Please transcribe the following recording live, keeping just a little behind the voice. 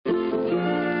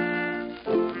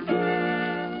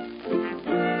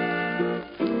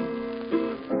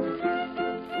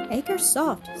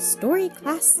Makersoft Story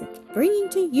Classic, bringing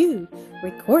to you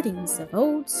recordings of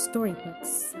old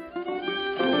storybooks.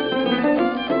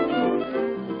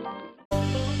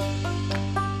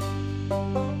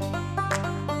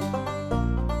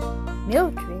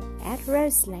 Mildred at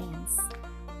Roselands,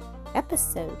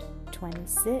 Episode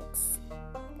 26.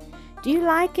 "Do you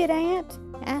like it, Aunt?"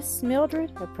 asked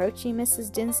Mildred, approaching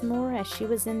Mrs. Dinsmore as she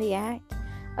was in the act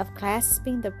of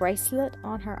clasping the bracelet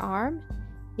on her arm.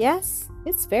 "Yes,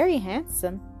 it's very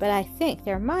handsome, but I think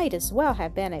there might as well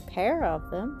have been a pair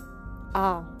of them."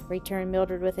 "Ah," returned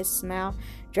Mildred with a smile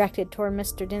directed toward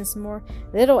Mr. Dinsmore,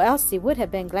 "little Elsie would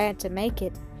have been glad to make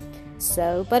it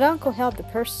so, but Uncle held the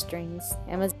purse strings,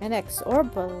 and was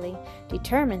inexorably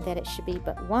determined that it should be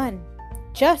but one."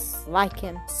 "Just like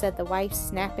him," said the wife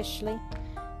snappishly.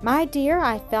 "My dear,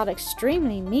 I felt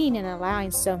extremely mean in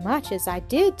allowing so much as I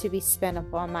did to be spent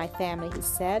upon my family," he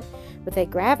said, with a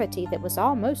gravity that was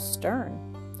almost stern.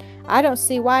 "I don't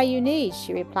see why you need,"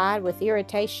 she replied with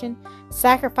irritation,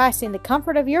 "sacrificing the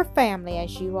comfort of your family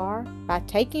as you are, by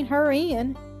taking her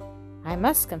in." "I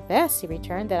must confess," he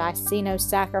returned, "that I see no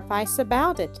sacrifice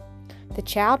about it. The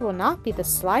child will not be the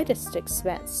slightest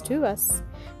expense to us,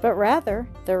 but rather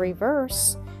the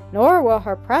reverse, nor will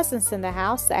her presence in the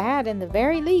house add in the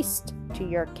very least to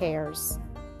your cares."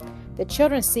 "The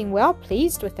children seem well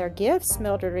pleased with their gifts,"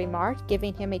 Mildred remarked,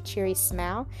 giving him a cheery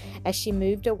smile as she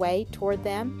moved away toward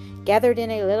them, gathered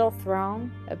in a little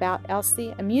throng about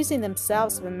Elsie, amusing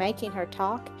themselves by making her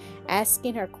talk,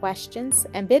 asking her questions,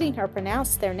 and bidding her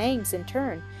pronounce their names in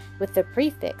turn with the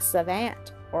prefix of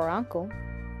aunt or uncle.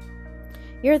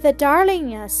 "You're the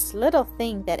darlingest little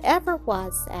thing that ever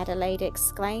was," Adelaide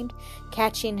exclaimed,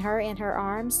 catching her in her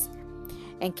arms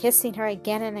and kissing her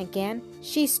again and again.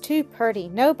 "She's too pretty.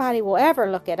 Nobody will ever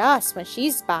look at us when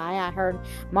she's by. I heard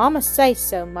Mamma say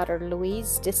so," muttered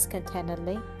Louise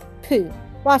discontentedly. "Pooh!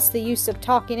 What's the use of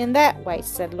talking in that way?"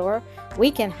 said Laura.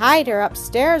 "We can hide her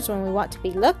upstairs when we want to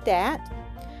be looked at."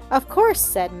 "Of course,"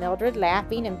 said Mildred,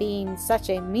 laughing, "and being such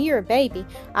a mere baby,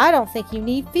 I don't think you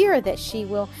need fear that she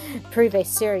will prove a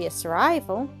serious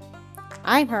rival."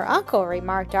 "I'm her uncle,"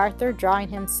 remarked Arthur, drawing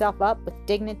himself up with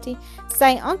dignity.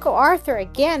 "Say Uncle Arthur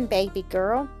again, baby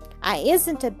girl." "I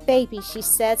isn't a baby," she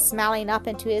said, smiling up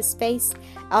into his face.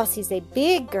 "Elsie's a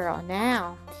big girl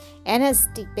now. Anna's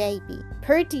the baby,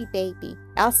 pretty baby.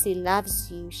 Elsie loves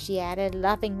you," she added,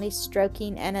 lovingly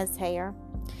stroking Anna's hair.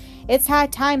 "It's high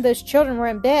time those children were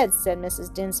in bed," said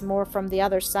Mrs. Dinsmore from the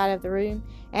other side of the room.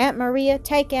 "Aunt Maria,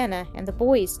 take Anna and the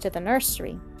boys to the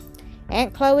nursery."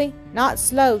 Aunt Chloe, not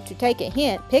slow to take a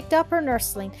hint, picked up her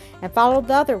nursling and followed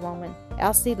the other woman,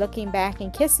 Elsie looking back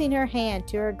and kissing her hand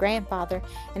to her grandfather,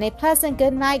 and a pleasant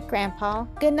 "Good night, Grandpa,"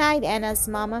 "Good night, Anna's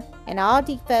mamma," and all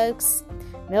de folks.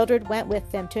 Mildred went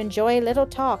with them to enjoy a little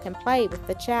talk and play with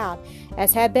the child,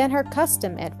 as had been her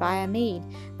custom at Viamede,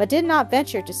 but did not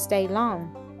venture to stay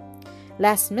long,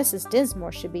 lest Mrs.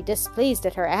 Dinsmore should be displeased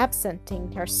at her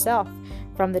absenting herself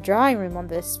from the drawing-room on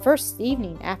this first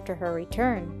evening after her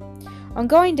return. On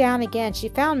going down again, she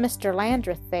found Mr.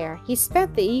 Landreth there. He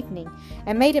spent the evening,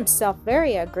 and made himself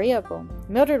very agreeable.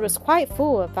 Mildred was quite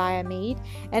full of Viamede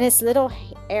and its little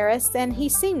heiress, and he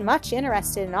seemed much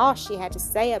interested in all she had to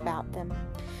say about them.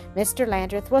 Mr.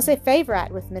 Landreth was a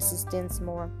favourite with Mrs.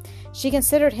 Dinsmore. She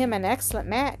considered him an excellent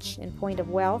match in point of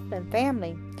wealth and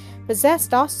family,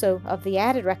 possessed also of the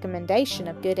added recommendation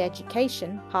of good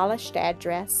education, polished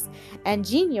address, and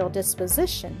genial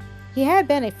disposition. He had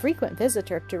been a frequent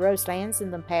visitor to Roselands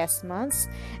in the past months,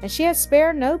 and she had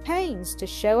spared no pains to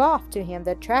show off to him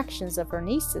the attractions of her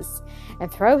nieces,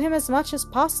 and throw him as much as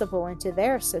possible into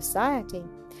their society,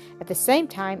 at the same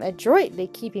time adroitly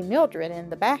keeping Mildred in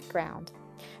the background.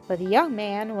 But the young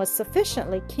man was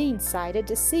sufficiently keen-sighted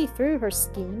to see through her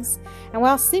schemes, and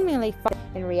while seemingly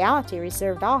in reality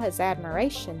reserved all his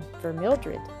admiration for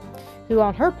Mildred, who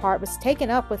on her part was taken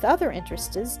up with other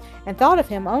interests, and thought of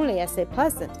him only as a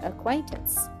pleasant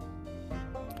acquaintance,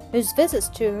 whose visits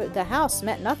to the house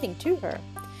meant nothing to her.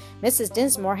 Mrs.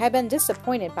 Dinsmore had been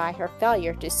disappointed by her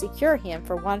failure to secure him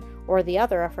for one or the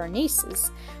other of her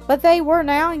nieces, but they were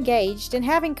now engaged, and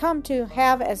having come to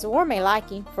have as warm a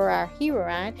liking for our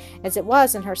heroine as it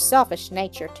was in her selfish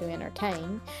nature to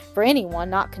entertain for anyone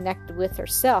not connected with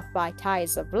herself by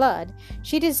ties of blood,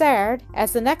 she desired,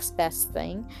 as the next best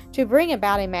thing, to bring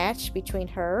about a match between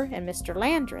her and Mr.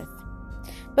 Landreth.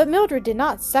 But Mildred did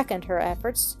not second her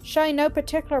efforts, showing no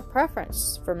particular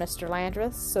preference for Mr.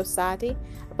 Landreth's society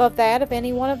above that of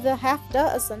any one of the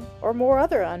half-dozen or more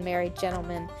other unmarried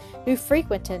gentlemen who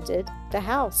frequented the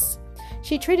house.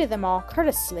 She treated them all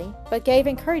courteously, but gave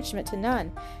encouragement to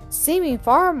none, seeming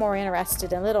far more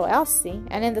interested in little Elsie,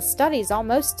 and in the studies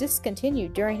almost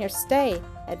discontinued during her stay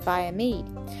at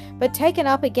Viamede, but taken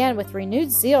up again with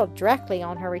renewed zeal directly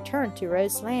on her return to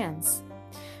Roselands.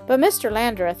 But Mr.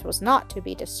 Landreth was not to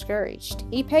be discouraged.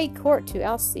 He paid court to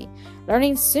Elsie,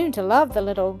 learning soon to love the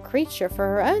little creature for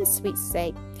her own sweet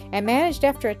sake, and managed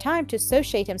after a time to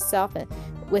associate himself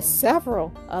with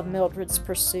several of Mildred's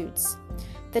pursuits.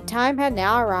 The time had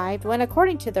now arrived when,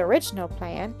 according to the original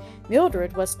plan,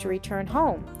 Mildred was to return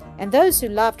home, and those who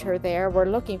loved her there were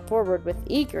looking forward with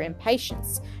eager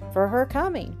impatience for her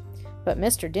coming. But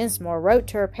Mr. Dinsmore wrote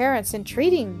to her parents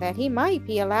entreating that he might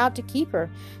be allowed to keep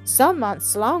her some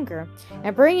months longer,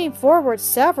 and bringing forward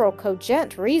several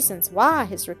cogent reasons why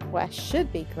his request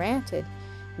should be granted.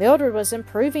 Mildred was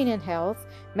improving in health,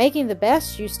 making the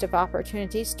best use of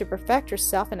opportunities to perfect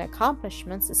herself in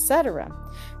accomplishments, etc.,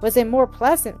 was a more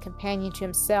pleasant companion to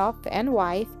himself and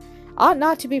wife, ought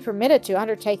not to be permitted to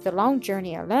undertake the long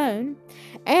journey alone,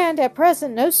 and at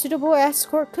present no suitable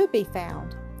escort could be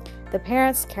found. The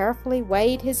parents carefully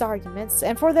weighed his arguments,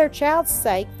 and for their child's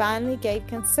sake finally gave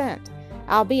consent,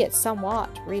 albeit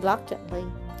somewhat reluctantly.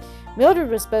 Mildred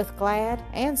was both glad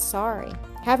and sorry,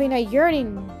 having a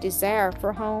yearning desire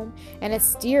for home and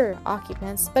its dear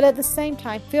occupants, but at the same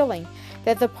time feeling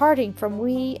that the parting from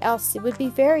wee Elsie would be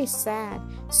very sad,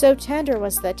 so tender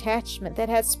was the attachment that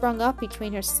had sprung up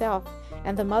between herself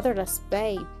and the motherless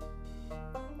babe.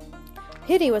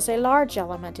 Pity was a large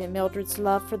element in Mildred's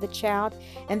love for the child,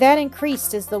 and that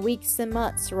increased as the weeks and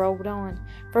months rolled on,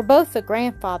 for both the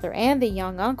grandfather and the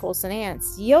young uncles and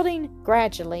aunts, yielding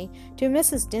gradually to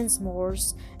Mrs.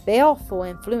 Dinsmore's baleful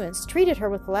influence, treated her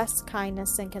with less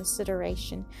kindness and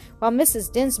consideration, while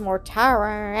Mrs. Dinsmore's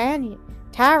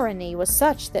tyranny was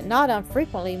such that not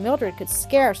unfrequently Mildred could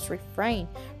scarce refrain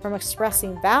from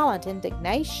expressing violent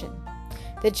indignation.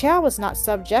 The child was not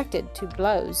subjected to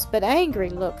blows, but angry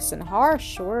looks and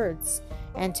harsh words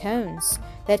and tones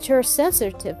that to her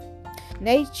sensitive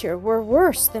nature were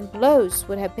worse than blows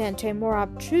would have been to a more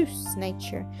obtuse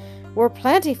nature, were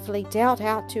plentifully dealt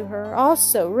out to her,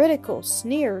 also ridicule,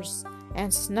 sneers,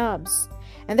 and snubs.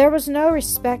 And there was no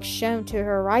respect shown to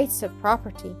her rights of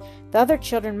property. The other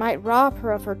children might rob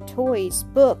her of her toys,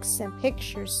 books, and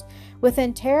pictures with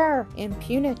entire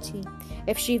impunity,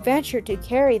 if she ventured to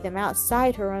carry them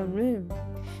outside her own room,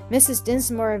 Mrs.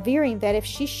 Dinsmore averring that if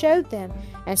she showed them,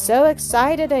 and so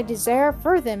excited a desire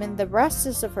for them in the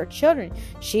breasts of her children,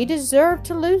 she deserved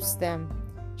to lose them.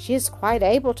 She is quite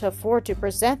able to afford to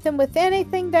present them with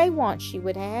anything they want, she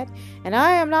would add, and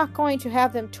I am not going to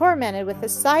have them tormented with the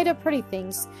sight of pretty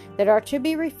things that are to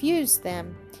be refused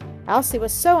them. Elsie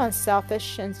was so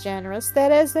unselfish and generous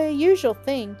that, as a usual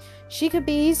thing, she could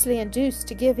be easily induced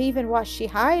to give even what she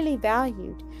highly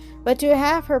valued, but to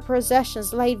have her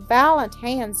possessions laid violent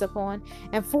hands upon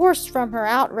and forced from her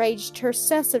outraged her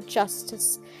sense of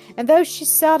justice, and though she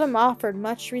seldom offered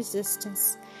much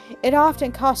resistance, it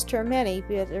often cost her many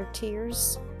bitter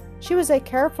tears. She was a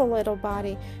careful little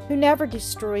body who never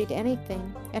destroyed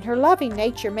anything, and her loving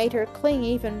nature made her cling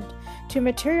even to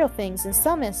material things in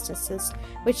some instances,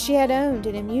 which she had owned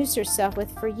and amused herself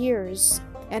with for years.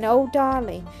 An old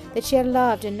dolly that she had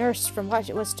loved and nursed from what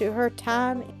was to her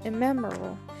time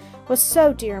immemorial was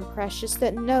so dear and precious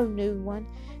that no new one,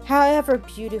 however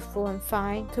beautiful and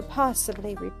fine, could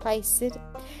possibly replace it,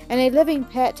 and a living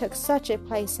pet took such a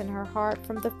place in her heart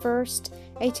from the first,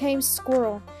 a tame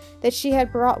squirrel that she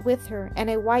had brought with her, and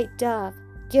a white dove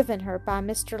given her by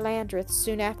Mr. Landreth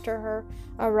soon after her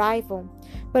arrival.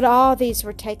 But all these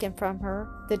were taken from her.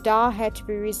 The doll had to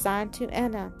be resigned to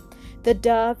Enna, the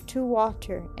dove to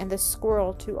Walter, and the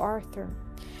squirrel to Arthur.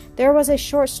 There was a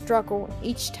short struggle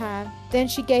each time, then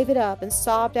she gave it up and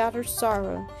sobbed out her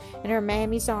sorrow in her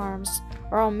mammy's arms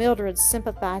or on Mildred's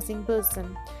sympathizing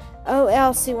bosom. "Oh,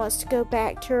 Elsie wants to go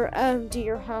back to her own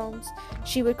dear homes,"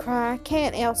 she would cry.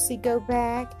 "Can't Elsie go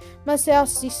back? Must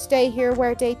Elsie stay here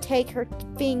where they take her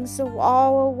things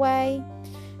all away?"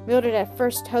 Mildred at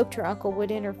first hoped her uncle would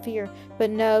interfere,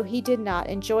 but no, he did not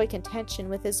enjoy contention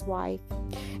with his wife,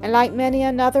 and like many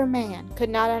another man, could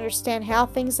not understand how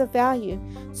things of value,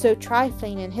 so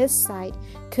trifling in his sight,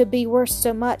 could be worth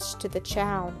so much to the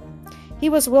child. He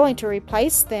was willing to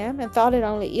replace them, and thought it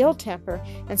only ill temper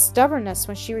and stubbornness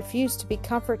when she refused to be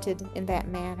comforted in that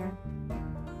manner.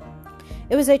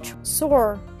 It was a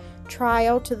sore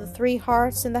trial to the three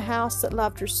hearts in the house that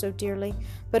loved her so dearly,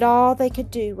 but all they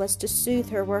could do was to soothe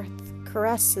her with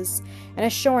caresses and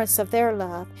assurance of their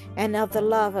love and of the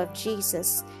love of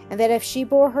Jesus, and that if she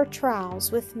bore her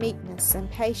trials with meekness and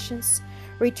patience,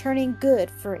 returning good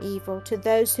for evil to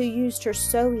those who used her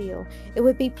so ill, it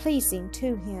would be pleasing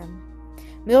to him.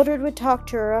 Mildred would talk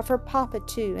to her of her papa,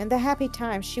 too, and the happy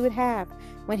times she would have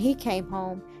when he came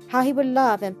home, how he would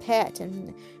love and pet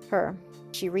her.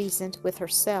 She reasoned with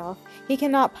herself. He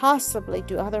cannot possibly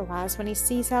do otherwise when he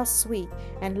sees how sweet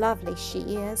and lovely she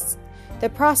is. The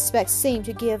prospect seemed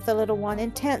to give the little one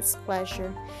intense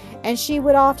pleasure, and she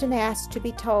would often ask to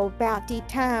be told about the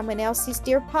time when Elsie's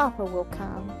dear papa will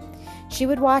come. She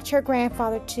would watch her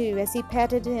grandfather, too, as he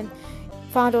petted and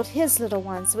fondled his little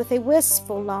ones with a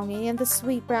wistful longing in the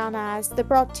sweet brown eyes that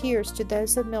brought tears to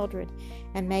those of Mildred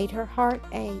and made her heart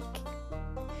ache.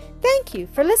 Thank you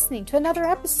for listening to another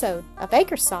episode of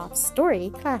Acresoft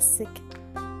Story Classic.